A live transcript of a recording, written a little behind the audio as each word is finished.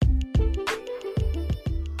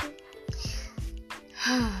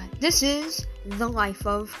This is the life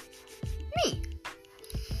of me.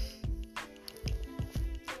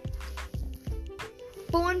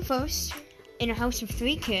 Born first in a house of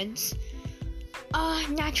 3 kids,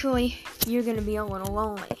 naturally, you're gonna be a little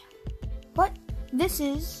lonely. But this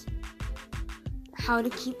is how to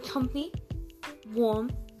keep comfy,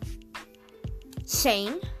 warm,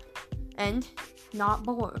 sane, and not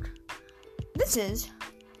bored. This is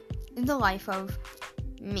the life of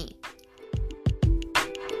me.